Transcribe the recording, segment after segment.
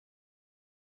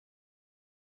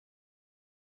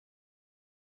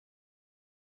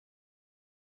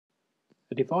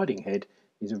A dividing head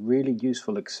is a really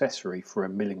useful accessory for a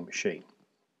milling machine.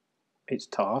 Its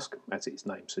task, as its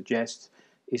name suggests,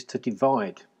 is to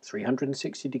divide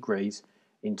 360 degrees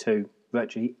into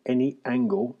virtually any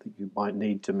angle that you might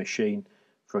need to machine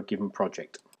for a given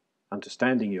project.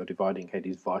 Understanding your dividing head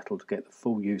is vital to get the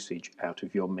full usage out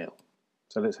of your mill.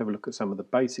 So let's have a look at some of the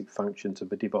basic functions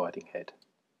of a dividing head.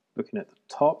 Looking at the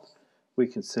top, we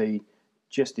can see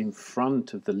just in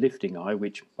front of the lifting eye,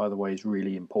 which by the way is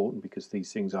really important because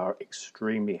these things are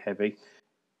extremely heavy,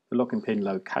 the locking pin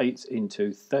locates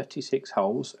into 36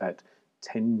 holes at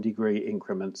 10-degree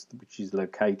increments, which is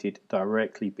located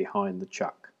directly behind the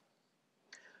chuck.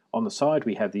 On the side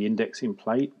we have the indexing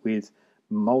plate with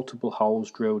multiple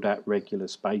holes drilled at regular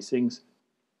spacings,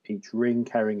 each ring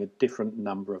carrying a different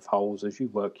number of holes as you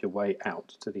work your way out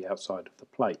to the outside of the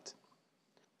plate.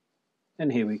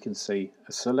 And here we can see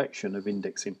a selection of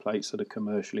indexing plates that are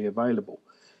commercially available,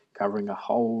 covering a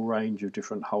whole range of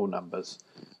different hole numbers.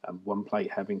 One plate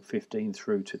having 15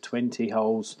 through to 20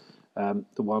 holes,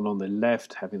 the one on the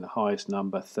left having the highest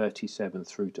number, 37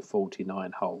 through to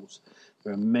 49 holes.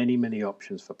 There are many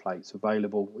options for plates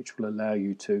available which will allow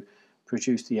you to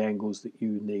produce the angles that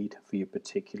you need for your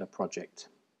particular project.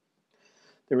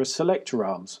 There are selector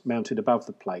arms mounted above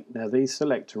the plate. Now these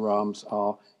selector arms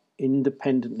are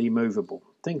independently movable.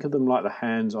 Think of them like the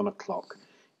hands on a clock.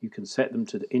 You can set them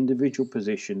to the individual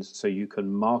positions so you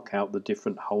can mark out the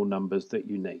different hole numbers that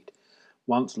you need.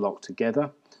 Once locked together,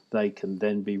 they can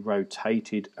then be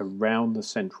rotated around the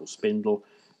central spindle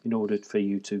in order for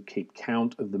you to keep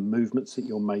count of the movements that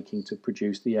you're making to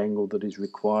produce the angle that is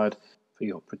required for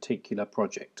your particular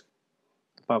project.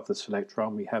 Above the selector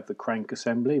arm we have the crank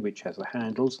assembly, which has the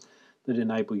handles that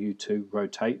enable you to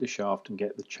rotate the shaft and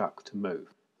get the chuck to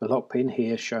move. The lock pin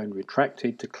here, shown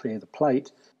retracted to clear the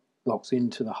plate, locks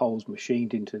into the holes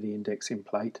machined into the indexing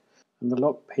plate, and the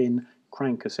lock pin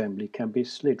crank assembly can be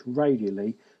slid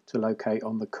radially to locate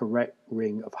on the correct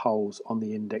ring of holes on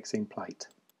the indexing plate.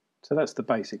 So that's the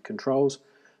basic controls.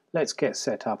 Let's get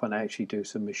set up and actually do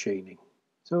some machining.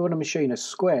 So we want to machine a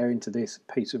square into this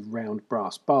piece of round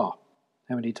brass bar.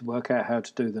 Now we need to work out how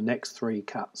to do the next 3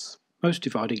 cuts. Most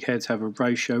dividing heads have a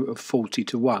ratio of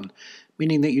 40:1,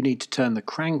 meaning that you need to turn the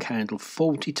crank handle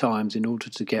 40 times in order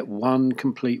to get one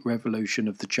complete revolution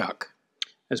of the chuck.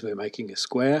 As we're making a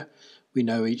square, we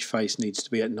know each face needs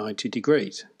to be at 90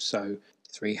 degrees, so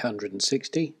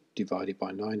 360 divided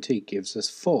by 90 gives us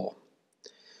 4.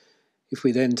 If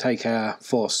we then take our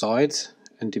 4 sides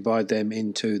and divide them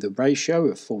into the ratio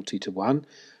of 40:1,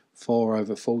 4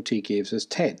 over 40 gives us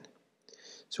 10.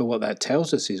 So what that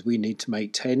tells us is we need to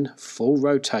make 10 full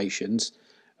rotations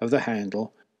of the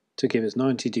handle to give us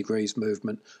 90 degrees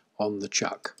movement on the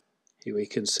chuck. Here we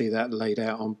can see that laid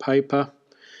out on paper.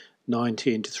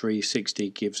 90 into 360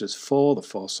 gives us 4, the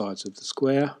 4 sides of the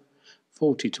square.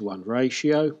 40:1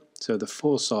 ratio, so the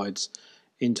 4 sides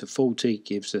into 40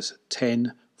 gives us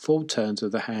 10 full turns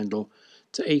of the handle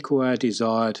to equal our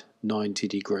desired 90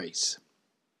 degrees.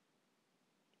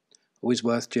 Always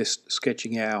worth just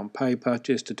sketching it out on paper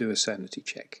just to do a sanity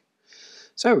check.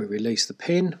 So we release the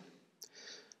pin.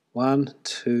 1,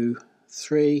 2,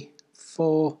 3,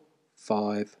 4,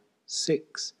 5,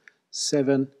 6,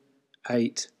 7,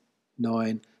 8,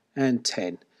 9 and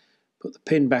 10. Put the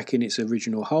pin back in its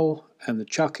original hole and the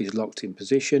chuck is locked in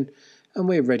position, and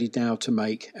we're ready now to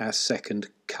make our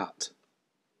second cut.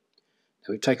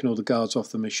 Now we've taken all the guards off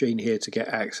the machine here to get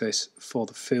access for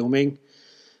the filming.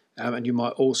 And you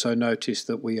might also notice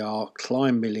that we are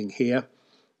climb milling here.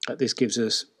 This gives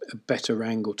us a better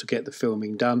angle to get the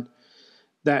filming done.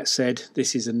 That said,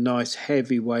 this is a nice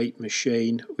heavyweight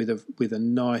machine with a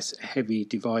nice heavy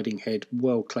dividing head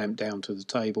well clamped down to the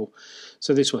table.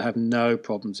 So this will have no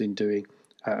problems in doing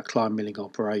a climb milling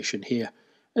operation here.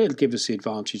 And it'll give us the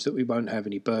advantage that we won't have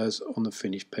any burrs on the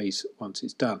finished piece once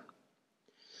it's done.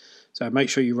 So make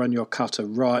sure you run your cutter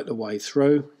right the way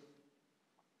through.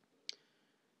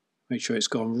 Make sure it's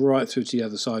gone right through to the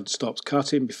other side and stops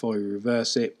cutting before you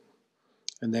reverse it.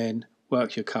 And then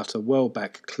work your cutter well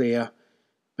back clear,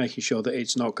 making sure that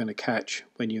it's not going to catch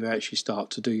when you actually start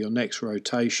to do your next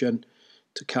rotation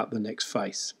to cut the next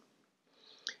face.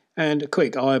 And a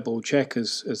quick eyeball check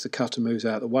as the cutter moves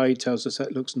out of the way tells us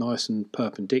that looks nice and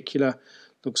perpendicular,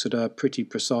 looks at a pretty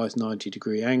precise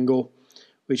 90-degree angle,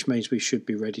 which means we should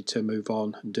be ready to move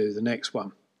on and do the next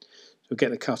one. So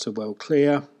get the cutter well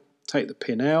clear, take the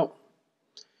pin out,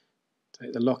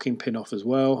 take the locking pin off as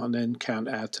well, and then count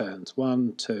our turns.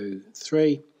 1, 2,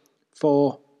 3,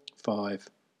 4, 5,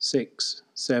 6,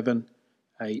 7,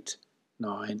 8,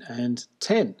 9 and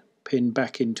 10. Pin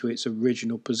back into its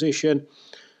original position,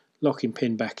 locking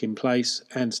pin back in place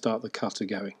and start the cutter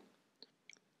going.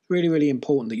 Really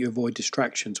important that you avoid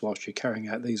distractions whilst you're carrying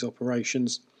out these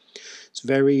operations. It's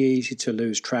very easy to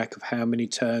lose track of how many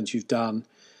turns you've done.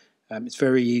 It's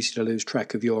very easy to lose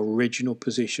track of your original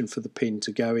position for the pin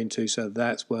to go into, so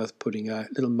that's worth putting a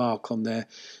little mark on there,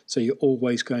 so you're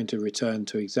always going to return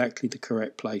to exactly the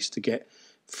correct place to get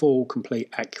full complete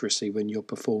accuracy when you're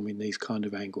performing these kind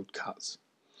of angled cuts.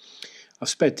 I've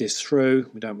sped this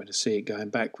through, we don't want to see it going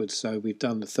backwards, so we've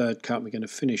done the third cut. We're going to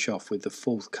finish off with the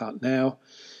fourth cut now.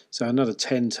 So another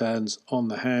 10 turns on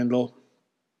the handle,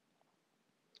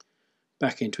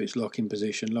 back into its locking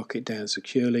position, lock it down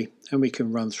securely, and we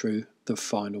can run through the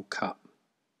final cut.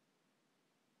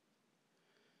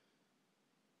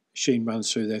 Machine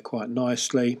runs through there quite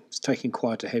nicely. It's taking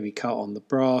quite a heavy cut on the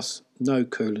brass, no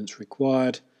coolants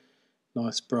required.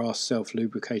 Nice brass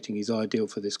self-lubricating is ideal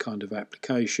for this kind of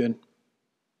application.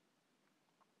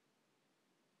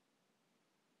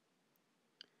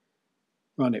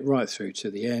 Run it right through to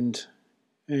the end,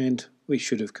 and we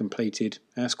should have completed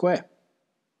our square.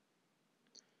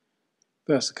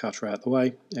 Burst the cutter out the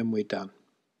way and we're done.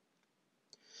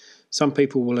 Some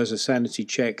people will, as a sanity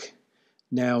check,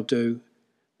 now do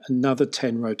another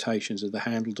 10 rotations of the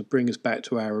handle to bring us back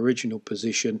to our original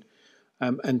position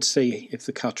and see if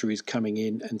the cutter is coming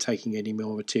in and taking any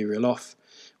more material off,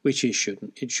 which it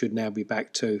shouldn't. It should now be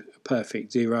back to a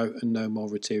perfect zero and no more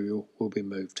material will be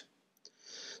moved.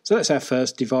 So that's our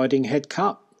first dividing head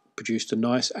cut. Produced a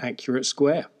nice accurate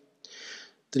square.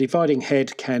 The dividing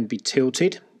head can be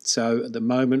tilted. So at the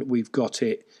moment we've got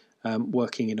it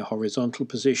working in a horizontal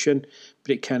position,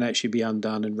 but it can actually be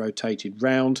undone and rotated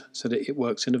round so that it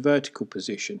works in a vertical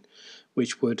position,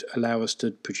 which would allow us to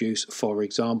produce, for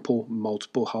example,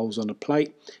 multiple holes on a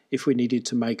plate if we needed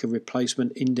to make a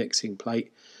replacement indexing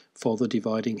plate for the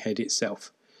dividing head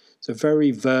itself. It's a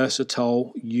very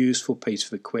versatile, useful piece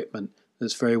of equipment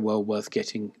that's very well worth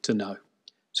getting to know.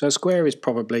 So a square is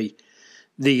probably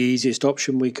the easiest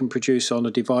option we can produce on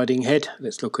a dividing head.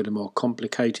 Let's look at a more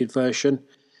complicated version.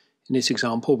 In this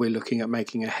example, we're looking at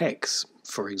making a hex,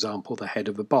 for example, the head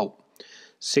of a bolt.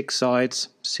 6 sides,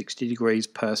 60 degrees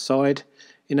per side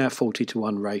in our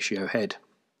 40:1 ratio head.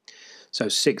 So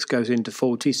 6 goes into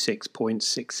 40,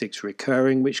 6.66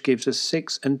 recurring, which gives us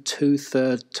 6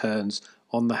 2/3 turns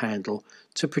on the handle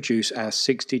to produce our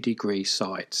 60-degree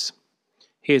sides.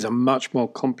 Here's a much more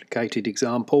complicated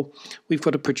example. We've got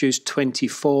to produce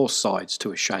 24 sides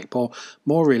to a shape, or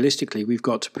more realistically, we've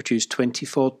got to produce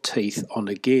 24 teeth on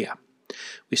a gear.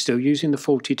 We're still using the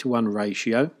 40:1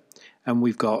 ratio, and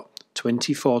we've got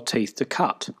 24 teeth to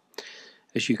cut.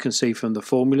 As you can see from the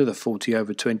formula, the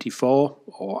 40/24,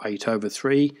 or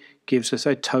 8/3, gives us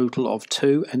a total of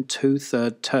 2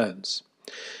 2/3 turns.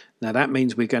 Now that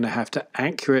means we're going to have to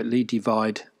accurately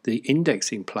divide the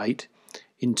indexing plate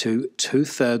into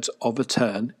 2/3 of a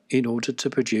turn in order to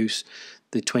produce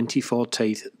the 24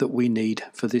 teeth that we need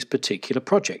for this particular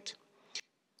project.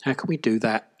 How can we do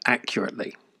that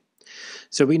accurately?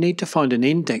 So we need to find an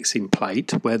indexing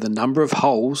plate where the number of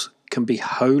holes can be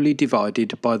wholly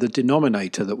divided by the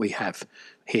denominator that we have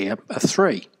here, a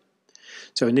 3.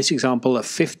 So in this example, a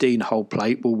 15-hole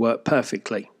plate will work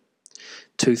perfectly.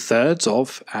 2/3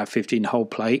 of our 15-hole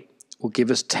plate will give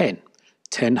us 10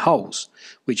 holes,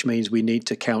 which means we need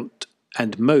to count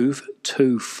and move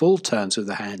 2 full turns of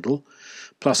the handle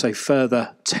plus a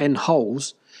further 10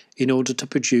 holes in order to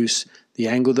produce the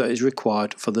angle that is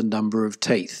required for the number of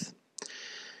teeth.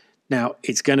 Now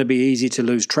it's going to be easy to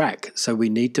lose track, so we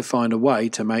need to find a way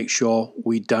to make sure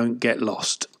we don't get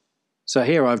lost. So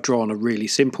here I've drawn a really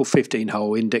simple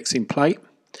 15-hole indexing plate.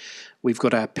 We've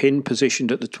got our pin positioned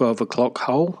at the 12 o'clock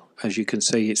hole. As you can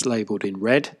see, it's labelled in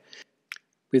red.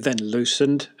 We've then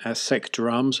loosened our sector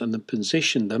arms and then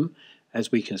positioned them,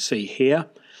 as we can see here,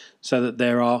 so that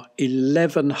there are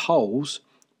 11 holes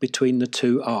between the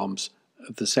 2 arms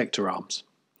of the sector arms.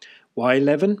 Why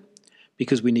 11?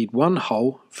 Because we need 1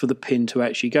 hole for the pin to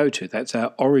actually go to. That's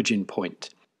our origin point.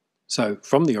 So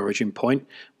from the origin point,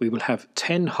 we will have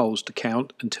 10 holes to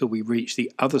count until we reach the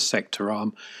other sector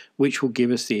arm, which will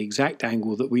give us the exact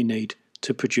angle that we need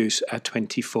to produce our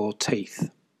 24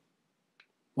 teeth.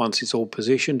 Once it's all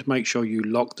positioned, make sure you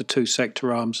lock the 2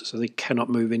 sector arms so they cannot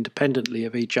move independently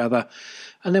of each other,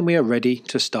 and then we are ready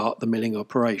to start the milling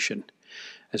operation.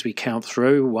 As we count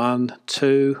through, 1,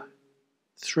 2,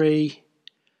 3,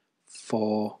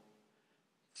 4,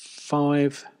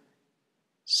 5,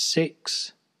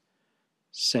 6,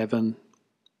 7,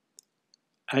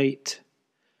 8,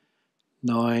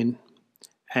 9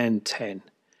 and 10.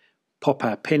 Pop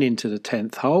our pin into the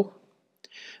 10th hole.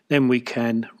 Then we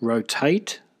can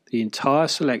rotate the entire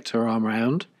selector arm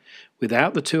around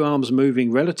without the 2 arms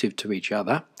moving relative to each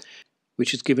other. which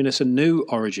has given us a new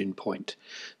origin point,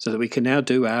 so that we can now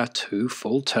do our 2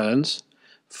 full turns,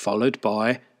 followed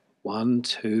by 1,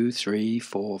 2, 3,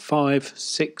 4, 5,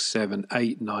 6, 7,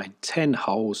 8, 9, 10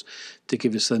 holes to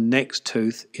give us the next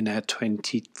tooth in our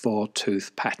 24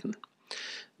 tooth pattern.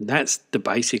 And that's the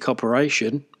basic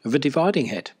operation of a dividing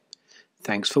head.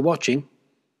 Thanks for watching.